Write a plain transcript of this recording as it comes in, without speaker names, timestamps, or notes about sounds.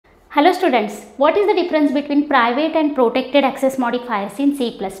Hello students, what is the difference between private and protected access modifiers in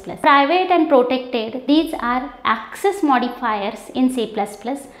C++? Private and protected, these are access modifiers in C++.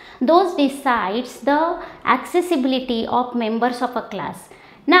 Those decides the accessibility of members of a class.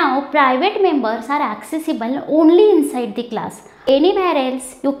 Now, private members are accessible only inside the class. Anywhere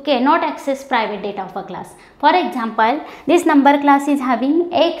else, you cannot access private data of a class. For example, this number class is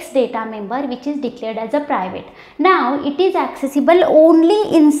having X data member which is declared as a private. Now, it is accessible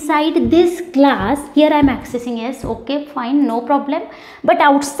only inside this class. Here I am accessing yes, okay, fine, no problem. But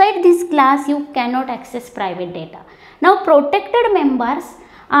outside this class, you cannot access private data. Now, protected members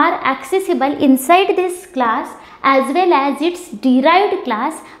are accessible inside this class as well as its derived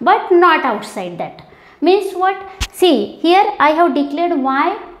class, but not outside that. Means what? See, here I have declared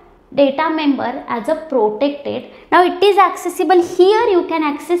Y data member as a protected. Now it is accessible here, you can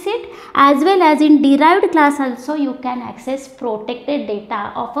access it, as well as in derived class also you can access protected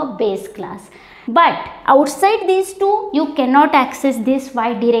data of a base class. But outside these two, you cannot access this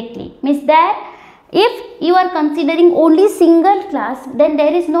Y directly. Means there, if you are considering only single class, then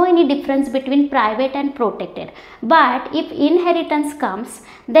there is no any difference between private and protected. But if inheritance comes,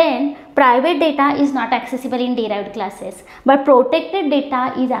 then private data is not accessible in derived classes, but protected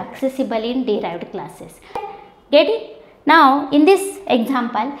data is accessible in derived classes. Get it? Now, in this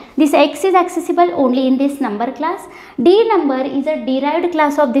example, this X is accessible only in this number class. D number is a derived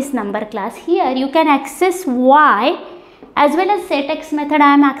class of this number class. Here you can access Y as well as setX method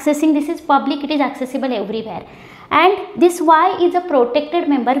I am accessing. This is public, it is accessible everywhere. And this Y is a protected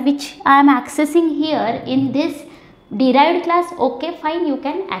member which I am accessing here in this derived class. Okay, fine, you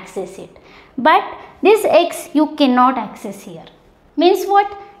can access it. But this X you cannot access here. Means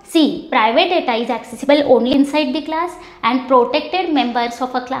what? See, private data is accessible only inside the class and protected members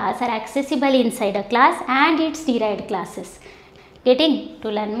of a class are accessible inside a class and its derived classes. Getting? To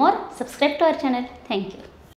learn more, subscribe to our channel. Thank you.